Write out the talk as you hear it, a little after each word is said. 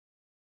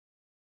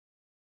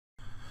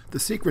The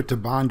secret to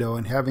Bondo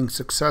and having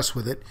success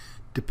with it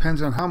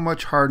depends on how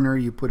much hardener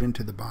you put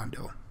into the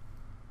Bondo.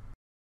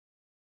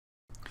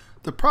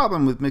 The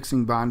problem with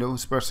mixing Bondo,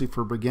 especially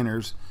for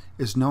beginners,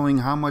 is knowing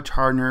how much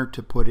hardener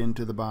to put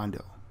into the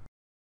Bondo.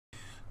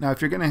 Now, if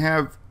you're going to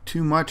have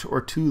too much or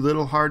too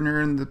little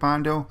hardener in the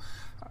Bondo,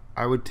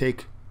 I would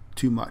take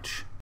too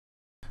much.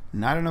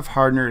 Not enough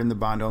hardener in the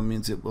Bondo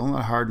means it will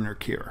not harden or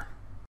cure.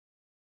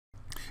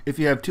 If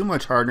you have too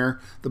much hardener,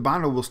 the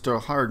Bondo will still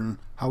harden,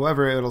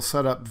 however it'll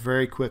set up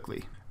very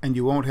quickly, and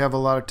you won't have a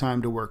lot of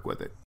time to work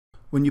with it.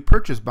 When you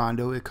purchase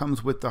Bondo, it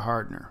comes with the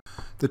hardener.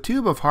 The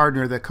tube of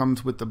hardener that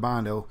comes with the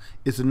Bondo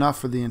is enough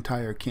for the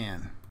entire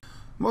can.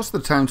 Most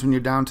of the times when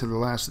you're down to the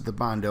last of the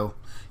Bondo,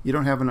 you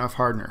don't have enough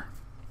hardener.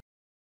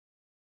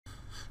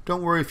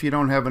 Don't worry if you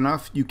don't have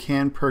enough, you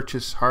can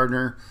purchase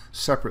hardener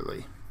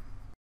separately.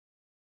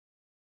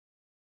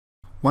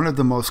 One of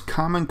the most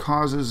common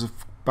causes of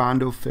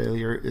Bondo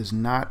failure is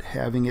not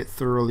having it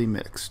thoroughly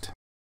mixed.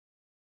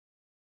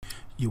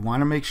 You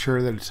want to make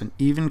sure that it's an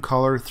even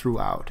color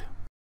throughout.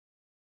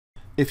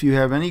 If you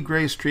have any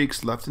gray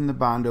streaks left in the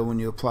Bondo when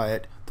you apply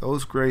it,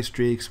 those gray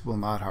streaks will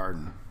not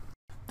harden.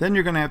 Then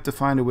you're going to have to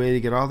find a way to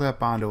get all that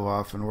Bondo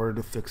off in order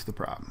to fix the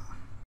problem.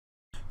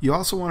 You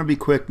also want to be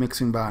quick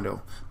mixing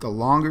Bondo. The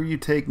longer you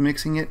take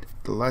mixing it,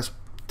 the less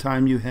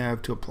time you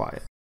have to apply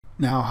it.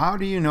 Now, how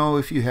do you know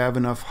if you have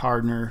enough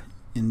hardener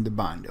in the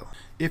Bondo?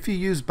 If you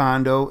use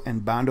Bondo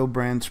and Bondo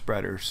brand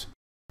spreaders,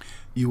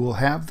 you will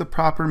have the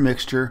proper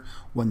mixture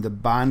when the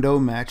Bondo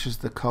matches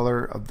the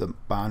color of the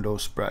Bondo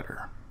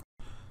spreader.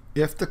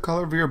 If the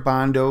color of your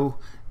Bondo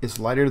is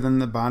lighter than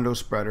the Bondo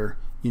spreader,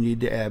 you need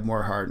to add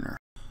more hardener.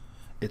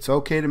 It's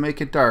okay to make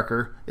it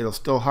darker, it'll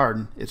still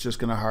harden, it's just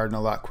going to harden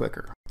a lot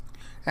quicker.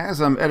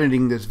 As I'm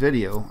editing this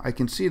video, I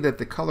can see that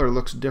the color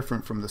looks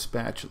different from the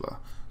spatula,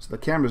 so the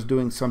camera's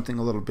doing something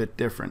a little bit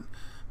different.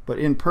 But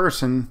in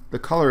person, the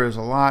color is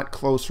a lot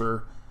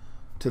closer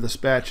to the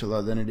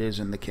spatula than it is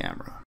in the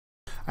camera.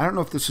 I don't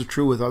know if this is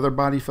true with other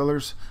body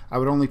fillers. I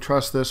would only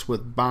trust this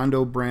with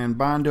Bondo brand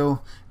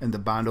Bondo and the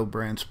Bondo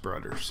brand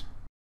spreaders.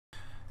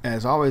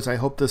 As always, I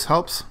hope this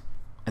helps,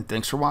 and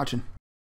thanks for watching.